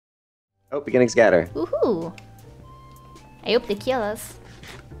Oh, beginning scatter. Woohoo! I hope they kill us.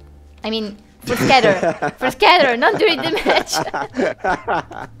 I mean, for scatter. For scatter, not during the match.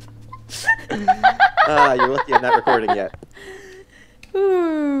 You're lucky I'm not recording yet.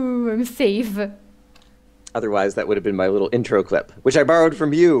 Ooh, I'm safe. Otherwise, that would have been my little intro clip, which I borrowed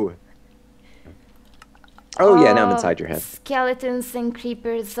from you. Oh yeah, now I'm inside your head. Skeletons and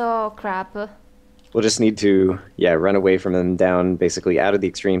creepers, oh crap. We'll just need to, run away from them down, basically out of the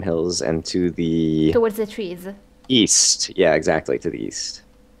extreme hills and to the... Towards the trees. East. Yeah, exactly, to the east.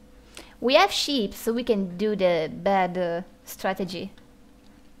 We have sheep, so we can do the bad strategy.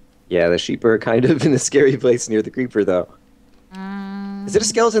 Yeah, the sheep are kind of in a scary place near the creeper, though. Is it a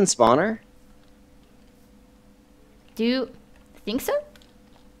skeleton spawner? Do you think so?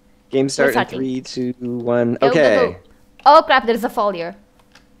 Game start in 3, 2, 1. Okay. Go. Oh crap, there's a fall here.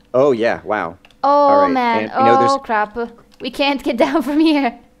 Oh yeah, wow. Oh right. man, And, you know, crap. We can't get down from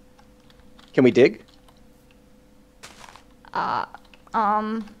here. Can we dig?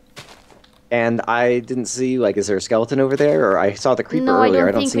 And I didn't see, like, is there a skeleton over there? Or I saw the creeper earlier.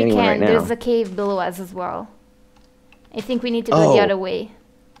 I don't see anyone right now. There's a cave below us as well. I think we need to go the other way.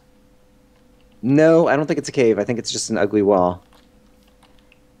 No, I don't think it's a cave. I think it's just an ugly wall.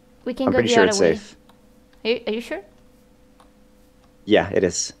 We can I'm go pretty the sure other it's way. safe. Are you sure? Yeah, it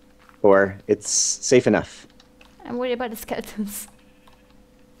is. Or it's safe enough. I'm worried about the skeletons.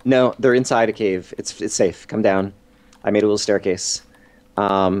 No, they're inside a cave. It's safe. Come down. I made a little staircase.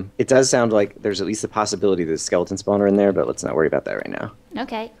 It does sound like there's at least a possibility there's a skeleton spawner in there, but let's not worry about that right now.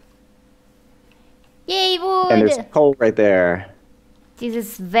 Okay. Yay, wood! And there's coal right there. This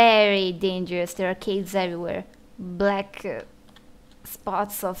is very dangerous. There are caves everywhere. Black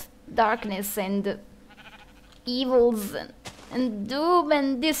spots of darkness and evils and doom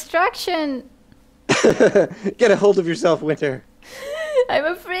and destruction. Get a hold of yourself, Winter. I'm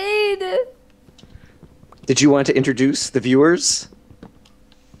afraid. Did you want to introduce the viewers?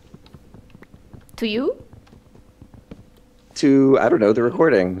 To you? To, I don't know, the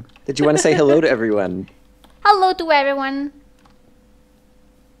recording. Did you want to say hello to everyone? Hello to everyone.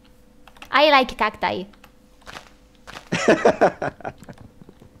 I like cacti.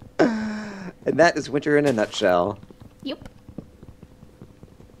 And that is Winter in a nutshell. Yep.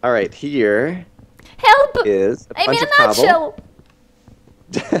 All right, here Help! is a I'm bunch in of a nutshell.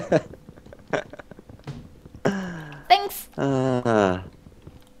 Thanks. And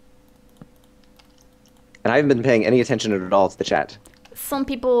I haven't been paying any attention at all to the chat. Some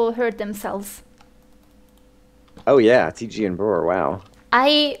people hurt themselves. Oh yeah, TG and Brewer, wow.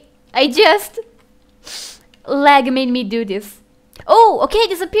 I just... Lag made me do this. Oh, okay, it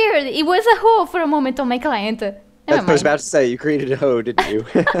disappeared. It was a hole for a moment on my client. That's what I was about to say. You created a hoe, didn't you?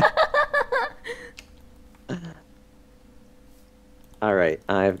 All right,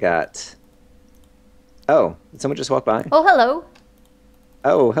 I've got... Oh, did someone just walk by? Oh, hello.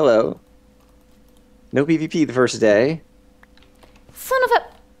 Oh, hello. No PvP the first day. Son of a...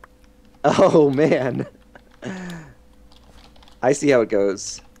 Oh, man. I see how it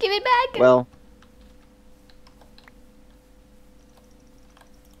goes. Give it back. Well...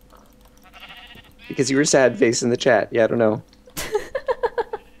 Because you were sad face in the chat. Yeah, I don't know.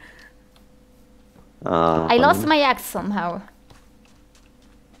 I lost my axe somehow.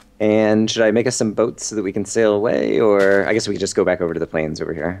 And should I make us some boats so that we can sail away? Or I guess we could just go back over to the plains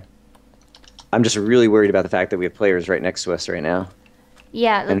over here. I'm just really worried about the fact that we have players right next to us right now.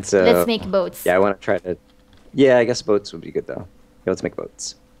 Yeah, let's make boats. Yeah, I want to try to... Yeah, I guess boats would be good, though. Yeah, let's make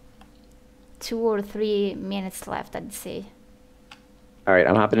boats. 2 or 3 minutes left, I'd say. All right,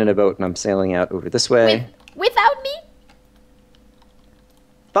 I'm hopping in a boat and I'm sailing out over this way. Without me?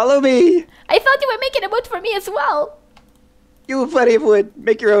 Follow me! I thought you were making a boat for me as well. You have plenty of wood.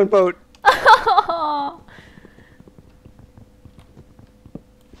 Make your own boat.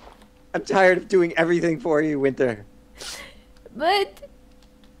 I'm tired of doing everything for you, Winter. But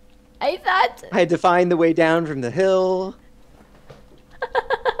I thought... I had to find the way down from the hill.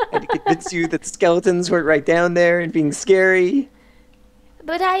 I had to convince you that the skeletons weren't right down there and being scary.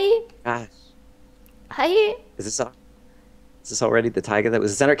 But Gosh. Is this already the taiga that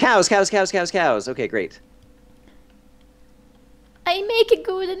was the center? Cows, cows, cows, cows, cows. Okay, great. I make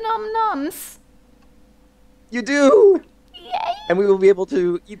good num-nums. You do! Yay! And we will be able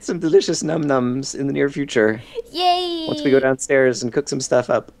to eat some delicious num-nums in the near future. Yay! Once we go downstairs and cook some stuff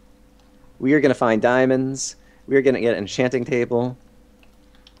up. We are going to find diamonds. We are going to get an enchanting table.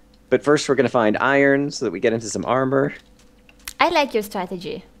 But first we're going to find iron so that we get into some armor. I like your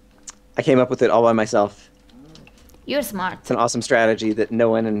strategy. I came up with it all by myself. You're smart. It's an awesome strategy that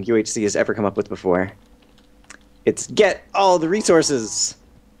no one in UHC has ever come up with before. It's get all the resources.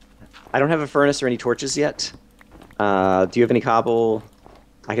 I don't have a furnace or any torches yet. Do you have any cobble?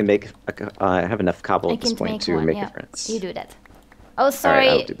 I can make. I have enough cobble I at this can point make to one, make yeah. a furnace. You do that. Oh, sorry.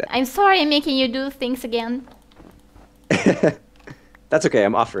 I'll do that. I'm sorry I'm making you do things again. That's okay.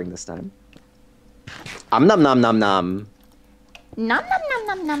 I'm offering this time. Nom nom nom nom. Nom nom nom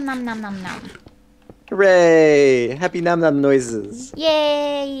nom nom nom nom nom nom. Hooray! Happy nom nom noises.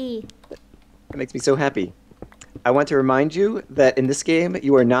 Yay! It makes me so happy. I want to remind you that in this game,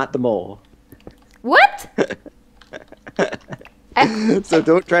 you are not the mole. What? So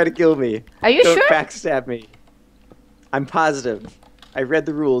don't try to kill me. Are you don't sure? backstab me. I'm positive. I read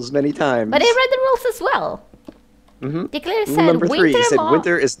the rules many times. But I read the rules as well. Mm-hmm. Declare Rule said number 3 winter said mole.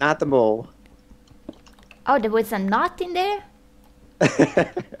 winter is not the mole. Oh, there was a knot in there?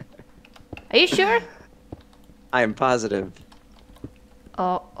 Are you sure? I am positive.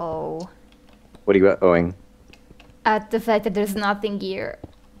 Uh-oh. What are you owing? At the fact that there's nothing here.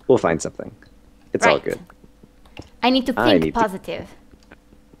 We'll find something. It's all Right. good. I need to I think need to- positive.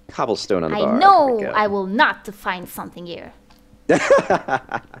 Cobblestone on the I bar. know There we go. I will not find something here.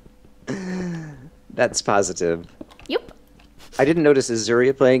 That's positive. Yup. I didn't notice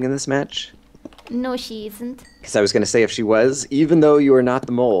Azuria playing in this match. No, she isn't. Because I was going to say if she was, even though you are not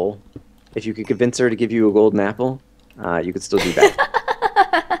the mole, if you could convince her to give you a golden apple, you could still do that.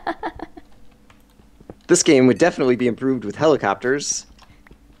 This game would definitely be improved with helicopters.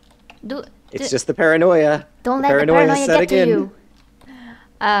 It's just the paranoia. Don't The let the paranoia setting get to in. you.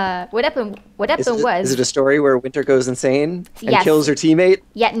 What happened? What happened was. Is it a story where Winter goes insane and Yes. kills her teammate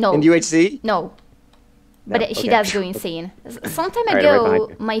Yeah, no. in UHC? No. No, But she okay. does go insane. Some time All right, right ago, behind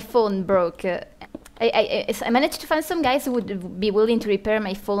you. my phone broke. I managed to find some guys who would be willing to repair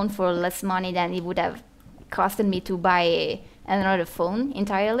my phone for less money than it would have costed me to buy another phone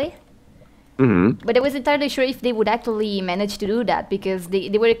entirely. Mm-hmm. But I was entirely sure if they would actually manage to do that because they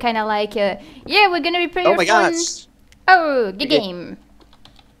were kind of like, yeah, we're gonna repair Oh your my phone. gosh! Oh, good game.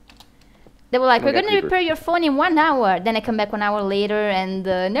 They were like, Oh my we're God, gonna Creeper. repair your phone in 1 hour. Then I come back 1 hour later and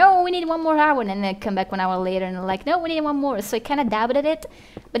no, we need 1 more hour. And then I come back 1 hour later and like, no, we need 1 more. So I kind of doubted it.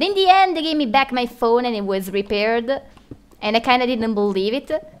 But in the end, they gave me back my phone and it was repaired. And I kind of didn't believe it.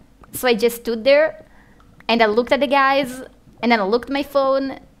 So I just stood there and I looked at the guys and then I looked at my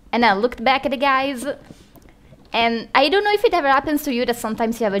phone and I looked back at the guys. And I don't know if it ever happens to you that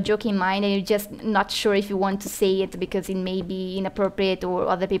sometimes you have a joke in mind and you're just not sure if you want to say it because it may be inappropriate or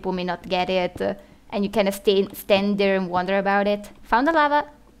other people may not get it. And you kind of stand there and wonder about it. Found the lava.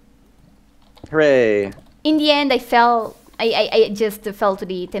 Hooray! In the end, I just fell to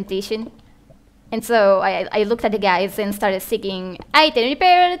the temptation. And so I looked at the guys and started singing, item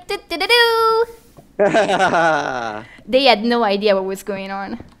repair, do-do-do-do. They had no idea what was going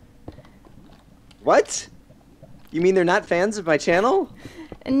on. What? You mean they're not fans of my channel?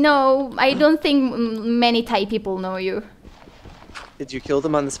 No, I don't think many Thai people know you. Did you kill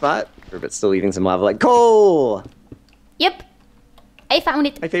them on the spot? Or but still leaving some lava like coal? Yep, I found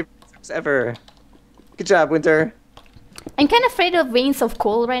it. My favorite songs ever. Good job, Winter. I'm kind of afraid of veins of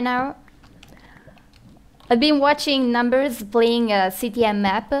coal right now. I've been watching Numbers playing a CTM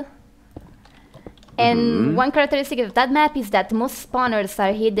map. And one characteristic of that map is that most spawners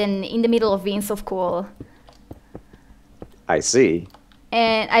are hidden in the middle of veins of coal. I see.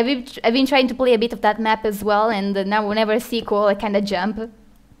 And I've been trying to play a bit of that map as well, and now whenever I see coal, I kind of jump.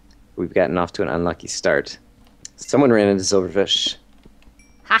 We've gotten off to an unlucky start. Someone ran into silverfish.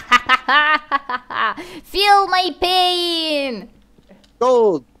 Ha ha ha ha ha ha! Feel my pain!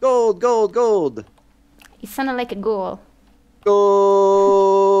 Gold! Gold! Gold! Gold! It sounded like a goal. Goal!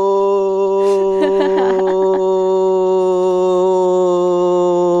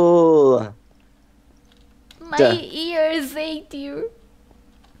 My Duh. ears hate you.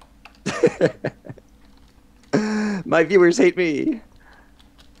 My viewers hate me.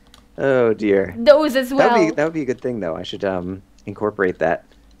 Oh dear. Those as well. That would be a good thing though. I should incorporate that.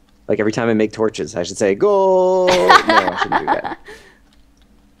 Like every time I make torches, I should say gold. No, I shouldn't do that.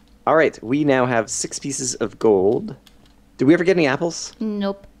 All right, we now have 6 pieces of gold. Did we ever get any apples?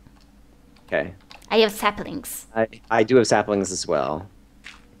 Nope. Okay. I have saplings. I do have saplings as well.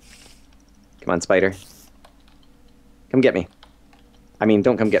 Come on, spider. Come get me. I mean,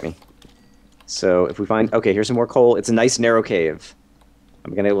 don't come get me. So if we find... Okay, here's some more coal. It's a nice narrow cave.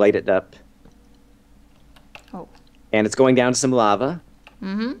 I'm going to light it up. Oh. And it's going down to some lava.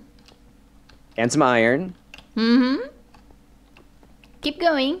 Mm-hmm. And some iron. Mm-hmm. Keep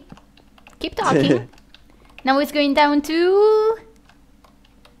going. Keep talking. Now it's going down to...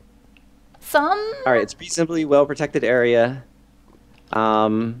 some... All right, it's a reasonably well-protected area.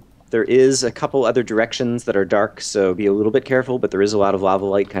 There is a couple other directions that are dark, so be a little bit careful, but there is a lot of lava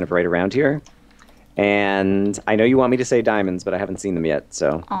light kind of right around here. And I know you want me to say diamonds, but I haven't seen them yet,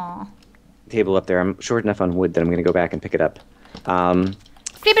 so... Aw. Table up there. I'm short enough on wood that I'm going to go back and pick it up.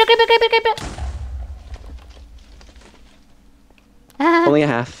 Creeper, creeper, creeper, creeper! Only a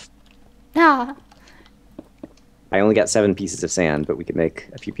half. Ah. I only got 7 pieces of sand, but we could make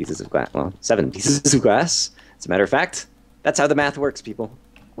a few pieces of glass. Well, 7 pieces of glass. As a matter of fact, that's how the math works, people.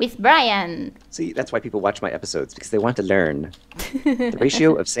 With Brian. See, that's why people watch my episodes, because they want to learn. The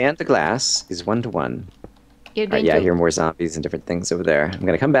ratio of sand to glass is 1 to 1. You're going Yeah, to... I hear more zombies and different things over there. I'm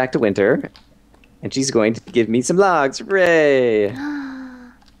going to come back to Winter, and she's going to give me some logs. Hooray!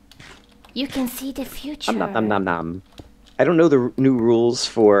 You can see the future. Nom, nom, nom, nom. I don't know the new rules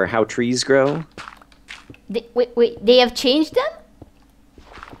for how trees grow. Wait, they have changed them?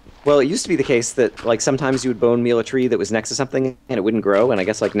 Well, it used to be the case that, like, sometimes you would bone meal a tree that was next to something and it wouldn't grow, and I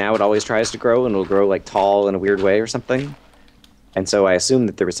guess, like, now it always tries to grow and it'll grow, like, tall in a weird way or something. And so I assumed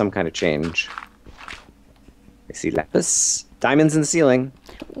that there was some kind of change. I see lapis. Diamonds in the ceiling.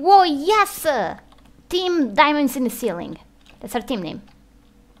 Whoa, yes! Team Diamonds in the Ceiling. That's our team name.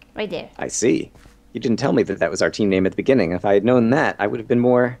 Right there. I see. You didn't tell me that that was our team name at the beginning. If I had known that, I would have been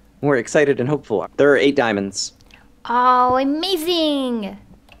more excited and hopeful. There are 8 diamonds. Oh, amazing!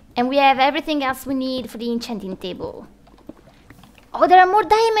 And we have everything else we need for the enchanting table. Oh, there are more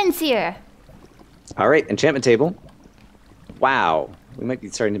diamonds here! All right, enchantment table. Wow, we might be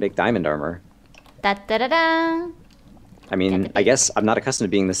starting to make diamond armor. Da-da-da-da! I mean, I guess I'm not accustomed to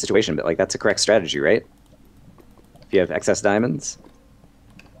being in this situation, but, like, that's a correct strategy, right? If you have excess diamonds,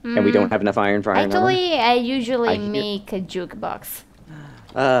 and we don't have enough iron for iron armor. Actually, I usually make a jukebox.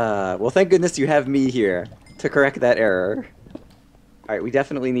 Well, thank goodness you have me here to correct that error. All right, we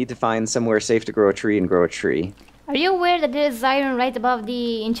definitely need to find somewhere safe to grow a tree and grow a tree. Are you aware that there's iron right above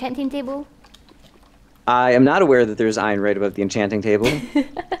the enchanting table? I am not aware that there's iron right above the enchanting table.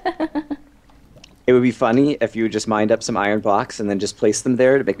 It would be funny if you would just mined up some iron blocks and then just place them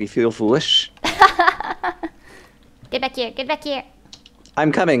there to make me feel foolish. Get back here, get back here.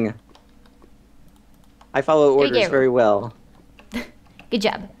 I'm coming. I follow orders very well. Good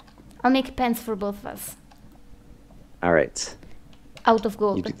job. I'll make pens for both of us. All right. Out of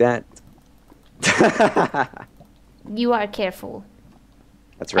gold. You do that. You are careful.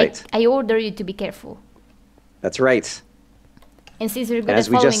 That's right. I order you to be careful. That's right. And since you're good And at as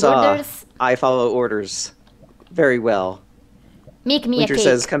we following just saw, orders, I follow orders very well. make me Winter a cake.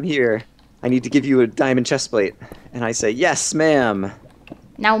 says, come here. I need to give you a diamond chest plate. And I say, yes, ma'am.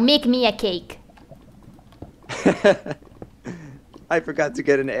 Now make me a cake. I forgot to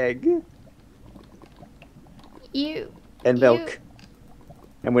get an egg. And milk.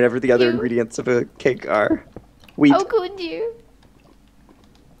 And whatever the other ingredients of a cake are. Wheat. How could you?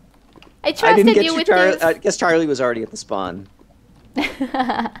 I I trusted didn't get you you, with Charlie. this. I guess Charlie was already at the spawn.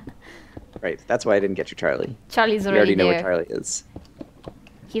 Right, that's why I didn't get you, Charlie. Charlie's We already already know there. where Charlie is.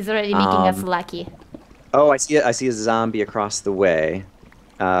 He's already making us lucky. Oh, I see a zombie across the way.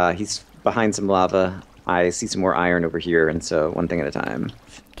 He's behind some lava. I see some more iron over here, and so one thing at a time.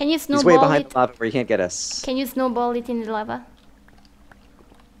 Can you He's way snowball behind it? the lava where he can't get us. Can you snowball it in the lava?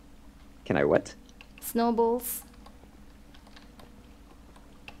 Can I what? Snowballs.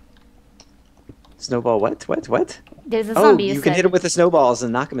 Snowball what? What? There's a Oh, zombie. you can hit him with the snowballs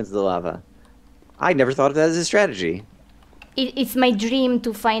and knock him into the lava. I never thought of that as a strategy. It's my dream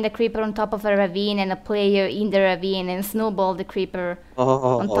to find a creeper on top of a ravine and a player in the ravine and snowball the creeper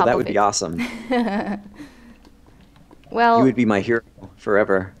on top that of would be it. awesome. Well, You would be my hero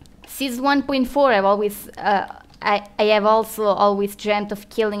forever. since 1.4, I've always I have also always dreamt of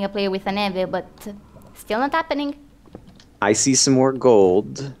killing a player with an anvil, but still not happening. I see some more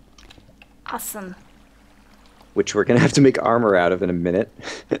gold, Awesome. which we're gonna have to make armor out of in a minute.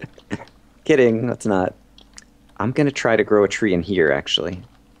 Kidding, that's not. I'm gonna try to grow a tree in here, actually.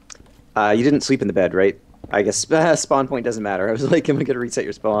 You didn't sleep in the bed, right? I guess spawn point doesn't matter. I was like, am I gonna reset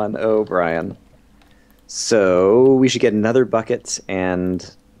your spawn? Oh, Brian. So we should get another bucket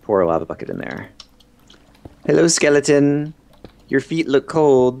and pour a lava bucket in there. Hello, skeleton. Your feet look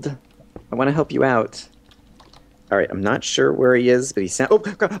cold. I want to help you out. All right, I'm not sure where he is, but he sounds. Oh,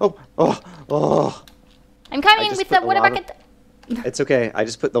 God, oh! I'm coming just with put the the water lava- bucket. It's okay. I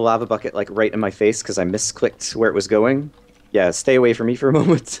just put the lava bucket like right in my face because I misclicked where it was going. Yeah, stay away from me for a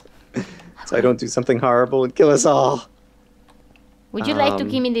moment, so I don't do something horrible and kill us all. Would you like to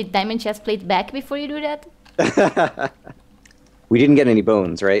give me the diamond chest plate back before you do that? We didn't get any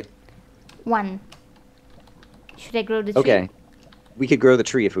bones, right? One. Should I grow the tree? Okay. We could grow the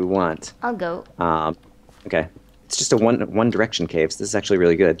tree if we want. I'll go. Okay. It's just a one direction cave, so this is actually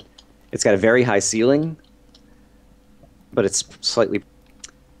really good. It's got a very high ceiling, but it's slightly...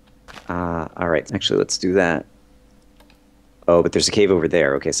 all right, actually, let's do that. Oh, but there's a cave over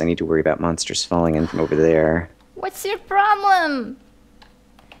there. Okay, so I need to worry about monsters falling in from over there. What's your problem?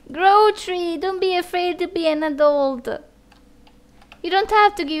 Grow tree, don't be afraid to be an adult. You don't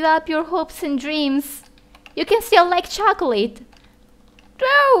have to give up your hopes and dreams. You can still like chocolate.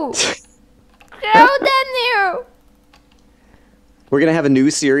 Grow! Grow, Daniel! We're going to have a new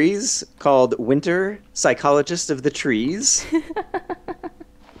series called Winter, Psychologist of the Trees,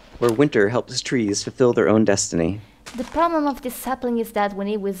 where Winter helps trees fulfill their own destiny. The problem of this sapling is that when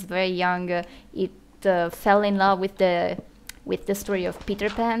it was very young, it fell in love with the story of Peter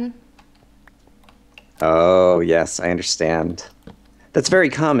Pan. Oh, yes, I understand. That's very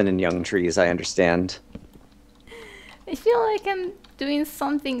common in young trees, I understand. I feel like I'm doing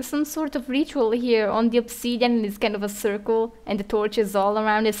some sort of ritual here on the obsidian, and it's kind of a circle, and the torch is all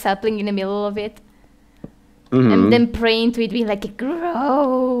around the sapling in the middle of it. Mm-hmm. And then praying to it, being like,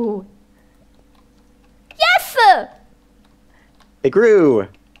 grow! Yes! It grew!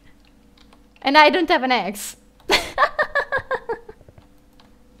 And I don't have an axe.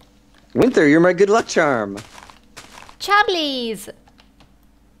 Winter, you're my good luck charm. Charlies!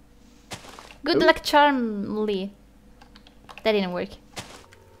 Good Ooh. luck, Charmly. That didn't work.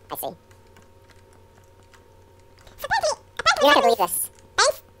 I see. You're not gonna believe this.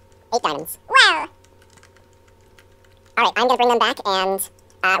 Thanks. 8 diamonds. Wow. Alright, I'm gonna bring them back, and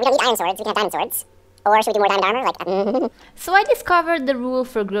we don't need iron swords, we can have diamond swords. Or should we do more diamond armor? Like, So I discovered the rule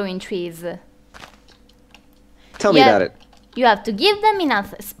for growing trees. Tell me about it. You have to give them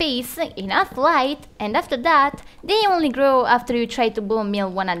enough space, enough light, and after that, they only grow after you try to bone meal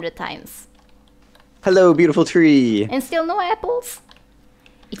 100 times. Hello, beautiful tree. And still no apples?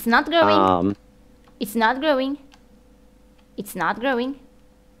 It's not growing. It's not growing. It's not growing.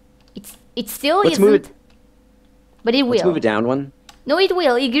 It still Let's isn't. move it. But it will. Let's move it down one. No, it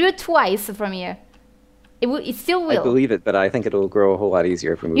will. It grew twice from here. It still will. I believe it, but I think it'll grow a whole lot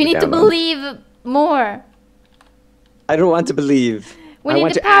easier if we move You it need down to one. believe more. I don't want to believe. We I need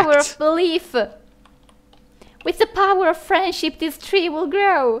want the to power act. of belief. With the power of friendship, this tree will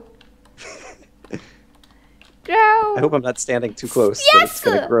grow. Grow. I hope I'm not standing too close. Yes! That it's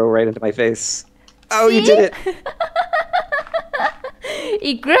going to grow right into my face. Oh, you See? did it!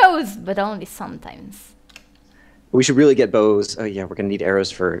 It grows, but only sometimes. We should really get bows. Oh yeah, we're gonna need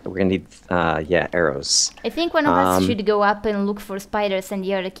arrows for. We're gonna need yeah, arrows. I think one of us should go up and look for spiders, and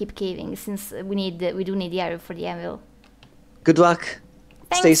the other keep caving, since we do need the arrow for the anvil. Good luck.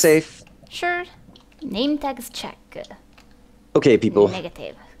 Stay Thanks. safe. Sure. Name tags check. Okay, people.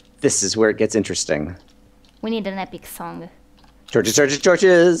 Negative. This is where it gets interesting. We need an epic song. Torches, torches,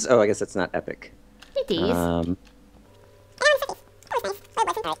 torches! Oh, I guess that's not epic. It is. Alright.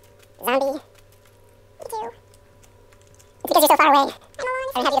 Zombie. Me too. It's because you're so far away. I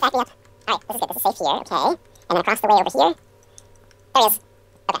don't have you to back me up. Alright, this is good. This is safe here. Okay. And then across the way over here. There he is.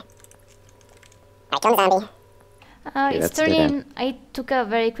 Okay. Alright, kill the zombie. Okay, It's that's a dead turning. I took a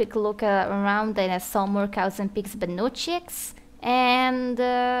very quick look around, and I saw more cows and pigs, but no chicks. And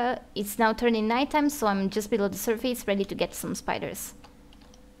it's now turning nighttime, so I'm just below the surface, ready to get some spiders.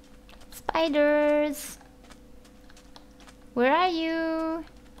 Spiders! Where are you?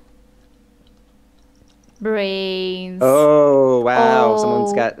 Brains. Oh wow! Oh.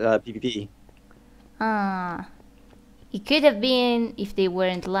 Someone's got PvP. It could have been, if they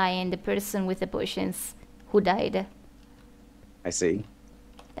weren't lying, the person with the potions who died. I see.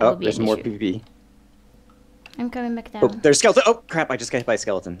 That Oh, would be there's an more issue. PvP. I'm coming back down. Oh, there's skeleton. Oh crap! I just got hit by a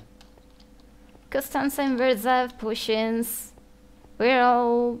skeleton. Costanza and Verza have potions. We're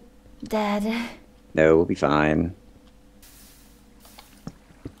all dead. No, we'll be fine.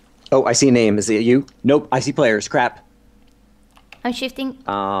 Oh, I see a name. Is it you? Nope. I see players. Crap. I'm shifting.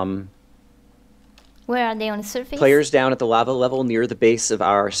 Where are they on the surface? Players down at the lava level near the base of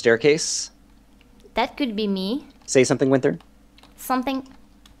our staircase. That could be me. Say something, Winter. Something.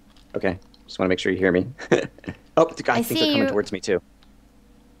 Okay. Just want to make sure you hear me. Oh, I think they're see coming you. towards me too.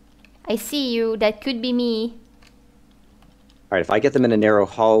 I see you. That could be me. All right. If I get them in a narrow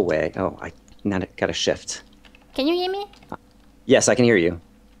hallway. Oh, I got to shift. Can you hear me? Yes, I can hear you.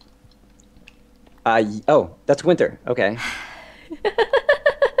 Oh, that's Winter. Okay.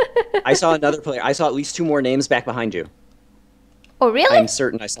 I saw another player. I saw at least 2 more names back behind you. Oh, really? I'm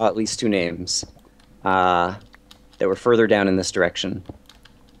certain I saw at least 2 names that were further down in this direction.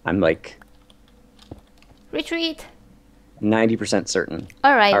 I'm like Retreat. 90% certain.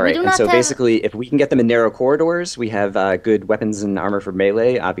 All right. All We right, do and not so have... basically, if we can get them in narrow corridors, we have good weapons and armor for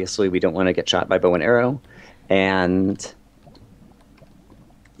melee. Obviously, we don't want to get shot by bow and arrow. And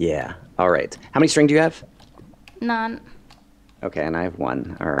Yeah. All right. How many string do you have? None. Okay, and I have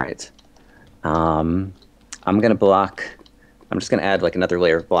 1. All right. I'm gonna block. I'm just gonna add like another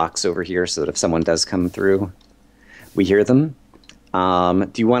layer of blocks over here so that if someone does come through, we hear them.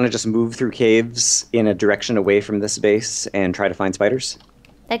 Do you want to just move through caves in a direction away from this base and try to find spiders?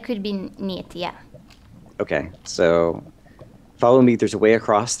 That could be neat, yeah. Okay, so follow me. There's a way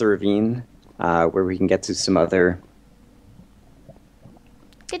across the ravine where we can get to some other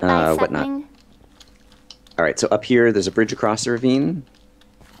Goodbye, whatnot. sapling. All right, so up here, there's a bridge across the ravine,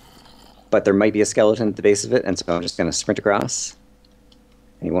 but there might be a skeleton at the base of it, and so I'm just going to sprint across,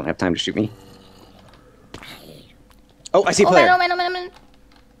 and he won't have time to shoot me. Oh, I see a player. Oh,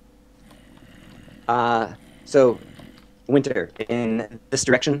 man. So, Winter, in this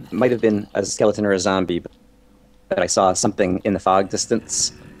direction, might have been a skeleton or a zombie, but I saw something in the fog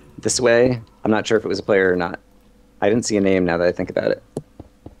distance this way. I'm not sure if it was a player or not. I didn't see a name now that I think about it.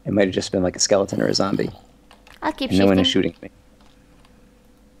 It might have just been like a skeleton or a zombie. I'll keep And shifting. no one is shooting me.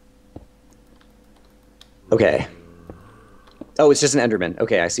 Okay. Oh, it's just an Enderman.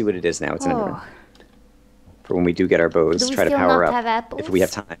 Okay, I see what it is now. It's an Enderman. For when we do get our bows, Do we try to still power not up have apples? if we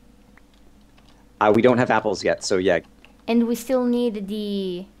have time. We don't have apples yet, so yeah. And we still need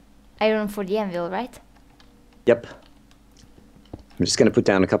the iron for the anvil, right? Yep. I'm just going to put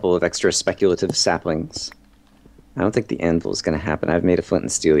down a couple of extra speculative saplings. I don't think the anvil is going to happen. I haven't made a flint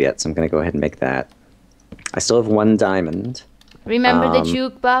and steel yet, so I'm going to go ahead and make that. I still have 1 diamond. Remember the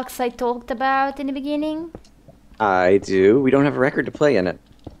jukebox I talked about in the beginning? I do. We don't have a record to play in it.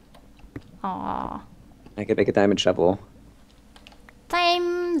 Aww. I could make a diamond shovel.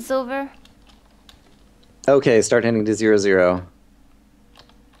 Time's over. Okay, start heading to 0, 0.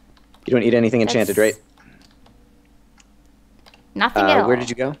 You don't need anything enchanted, right? Nothing at all. Where did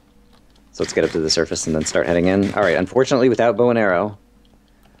you go? So let's get up to the surface and then start heading in. All right, unfortunately, without bow and arrow.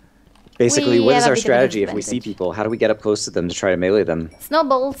 Basically, what is our strategy if we see people? How do we get up close to them to try to melee them?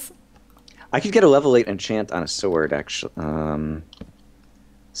 Snowballs. I could get a level 8 enchant on a sword, actually.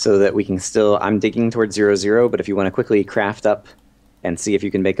 So that we can still... I'm digging towards 0, 0, but if you want to quickly craft up and see if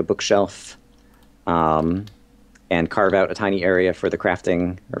you can make a bookshelf and carve out a tiny area for the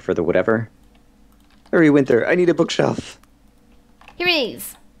crafting or for the whatever. Hurry, Winter, I need a bookshelf. Here it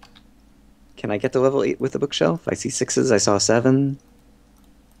is. Can I get to level 8 with the bookshelf? I see 6s, I saw 7.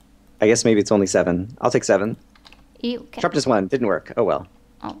 I guess maybe it's only 7. I'll take 7. You can... Sharpness 1, didn't work. Oh well.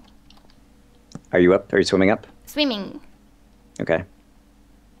 Oh. Are you up? Are you swimming up? Swimming. Okay.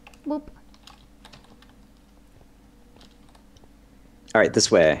 Boop. Alright,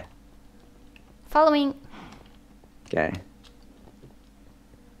 this way. Following. Okay.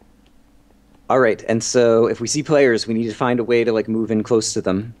 Alright, and so if we see players, we need to find a way to like move in close to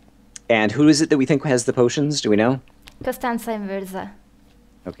them. And who is it that we think has the potions? Do we know? Costanza and Verza.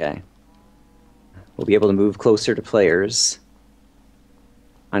 Okay. We'll be able to move closer to players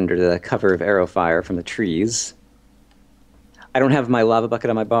under the cover of arrow fire from the trees. I don't have my lava bucket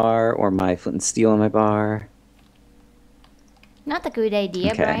on my bar or my flint and steel on my bar. Not a good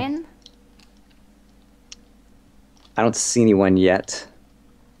idea, Okay. Brian. I don't see anyone yet.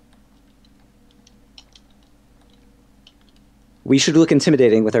 We should look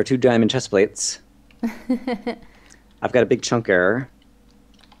intimidating with our 2 diamond chest plates. I've got a big chunk error,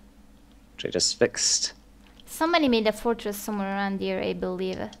 which I just fixed. Somebody made a fortress somewhere around here, I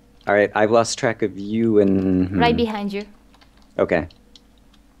believe. All right, I've lost track of you and... Right behind you. Okay.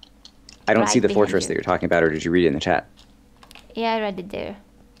 I don't Right see the behind fortress you. that you're talking about, or did you read it in the chat? Yeah, I read it there.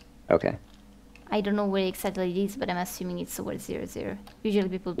 Okay. I don't know where exactly it is, but I'm assuming it's towards 0, 0. Usually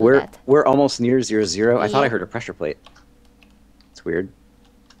people do that. We're almost near 0, 0. I thought I Yeah. heard a pressure plate. It's weird.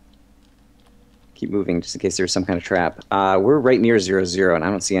 Keep moving just in case there's some kind of trap. We're right near 0, 0, and I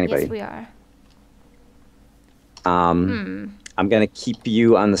don't see anybody. Yes, we are. I'm gonna keep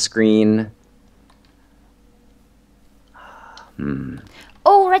you on the screen.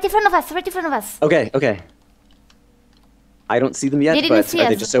 Oh, right in front of us! Right in front of us! Okay, okay. I don't see them yet, They didn't but see are us.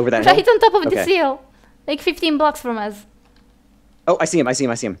 they just over that Right hill? on top of Okay. this hill. Like 15 blocks from us. Oh, I see him, I see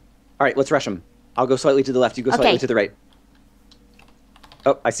him, I see him. All right, let's rush him. I'll go slightly to the left, you go slightly Okay. to the right.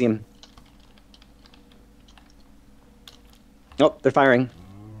 Oh, I see him. Oh, they're firing.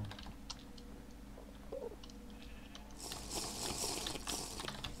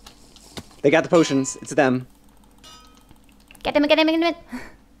 They got the potions. It's them. Get him, get him, get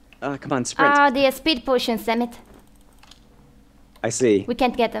him! Come on, sprint. Ah, they have speed potions, damn it. I see. We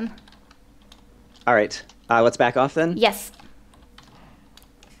can't get them. All right. Let's back off then. Yes.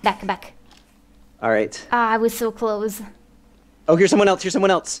 Back, back. All right. Ah, I was so close. Oh, here's someone else. Here's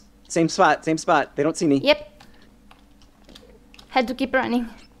someone else. Same spot. Same spot. They don't see me. Yep. Had to keep running.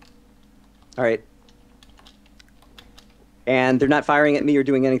 All right. And they're not firing at me or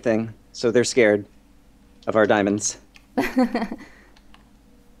doing anything, so they're scared of our diamonds. I've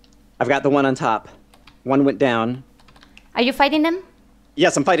got the one on top. One went down. Are you fighting them?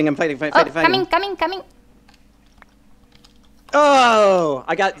 Yes, I'm fighting. I'm fighting. Coming. Oh,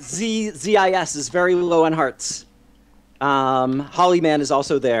 I got ZIS is very low on hearts. Hollyman is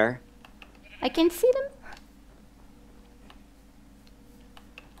also there. I can see them.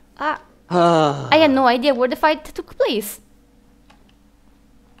 I had no idea where the fight took place.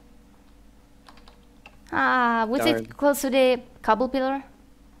 Was Darn. it close to the cobble pillar?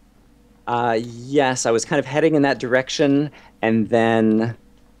 Yes, I was kind of heading in that direction, and then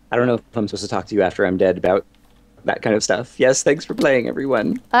I don't know if I'm supposed to talk to you after I'm dead about that kind of stuff. Yes, thanks for playing,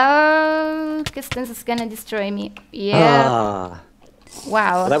 everyone. Kistens is gonna destroy me. Yeah. Wow.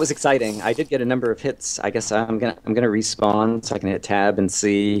 Well, that was exciting. I did get a number of hits. I guess I'm gonna respawn so I can hit tab and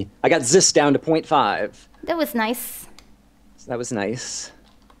see. I got Zis down to 0.5. That was nice. So that was nice.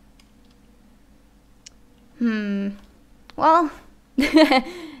 Well,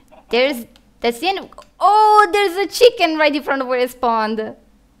 that's the end. Oh, there's a chicken right in front of where I spawned.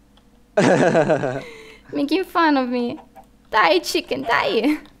 Making fun of me. Die, chicken,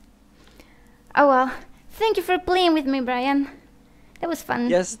 die. Oh well. Thank you for playing with me, Brian. That was fun.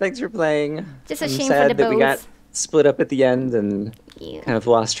 Yes, thanks for playing. Just a I'm shame sad for the that we got bows. split up at the end and kind of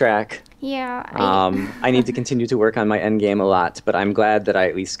lost track. Yeah. I need to continue to work on my end game a lot, but I'm glad that I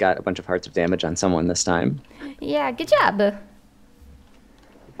at least got a bunch of hearts of damage on someone this time. Yeah, good job.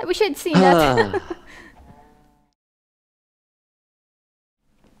 I wish I'd seen that.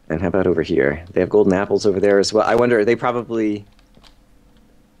 And how about over here? They have golden apples over there as well. I wonder, they probably...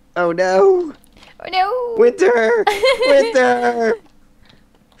 Oh no! Oh no! Winter! Winter!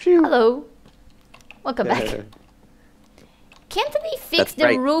 Phew. Hello. Welcome back. Can't they fix That's the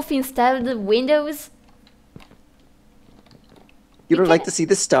right. roof instead of the windows? You don't like to see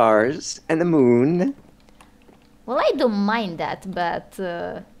the stars and the moon? Well, I don't mind that, but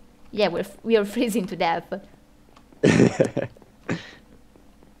yeah, we are freezing to death.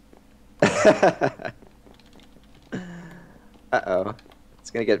 Uh-oh. It's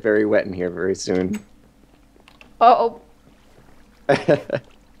gonna get very wet in here very soon. Oh.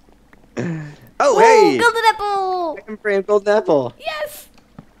 Oh, hey! Golden apple! Second frame golden apple. Yes!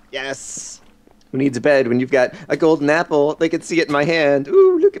 Yes. Who needs a bed when you've got a golden apple? They can see it in my hand.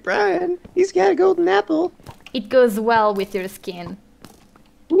 Ooh, look at Brian. He's got a golden apple. It goes well with your skin.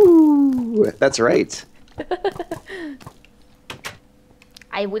 Ooh, that's right.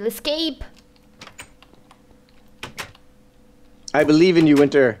 I will escape. I believe in you,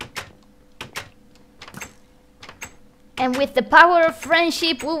 Winter. And with the power of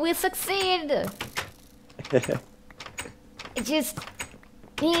friendship, we will succeed. I just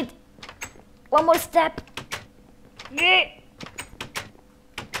need one more step.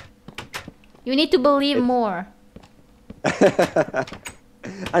 You need to believe more.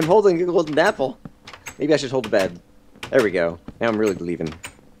 I'm holding a golden apple. Maybe I should hold the bed. There we go. Now I'm really believing.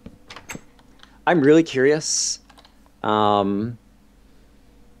 I'm really curious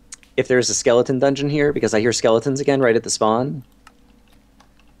if there's a skeleton dungeon here, because I hear skeletons again right at the spawn.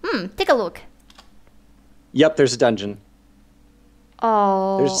 Take a look. Yep, there's a dungeon.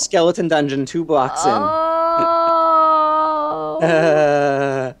 Oh. There's a skeleton dungeon 2 blocks Oh.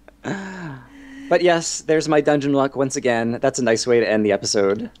 in. But yes, there's my dungeon luck once again. That's a nice way to end the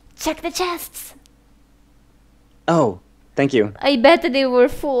episode. Check the chests. Oh, thank you. I bet they were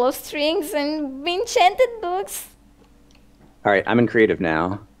full of strings and enchanted books. All right, I'm in creative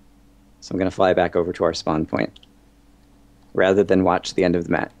now. So I'm going to fly back over to our spawn point rather than watch the end of the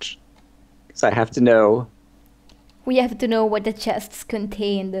match. Because I have to know. We have to know what the chests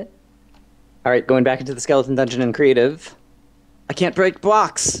contained. All right, going back into the skeleton dungeon in creative. I can't break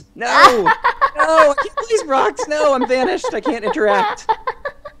blocks. No! No, I can't place blocks. No, I'm vanished. I can't interact.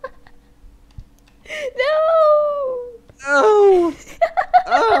 No! No!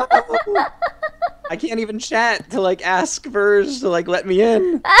 Oh! I can't even chat to like ask Verge to like let me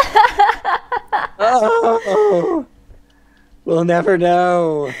in. Oh! We'll never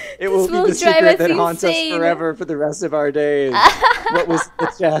know. It will be the secret that haunts us forever for the rest of our days. What was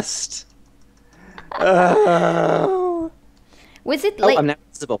the chest? Oh! Was it like... Oh, I'm now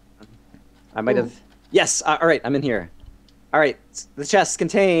visible. I might have... Yes, all right, I'm in here. All right, the chests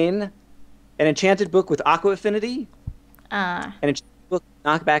contain an enchanted book with aqua affinity, an enchanted book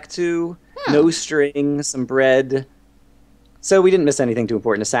knockback 2, no string, some bread. So we didn't miss anything too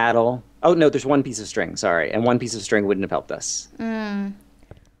important. A saddle. Oh, no, there's one piece of string, sorry. And one piece of string wouldn't have helped us.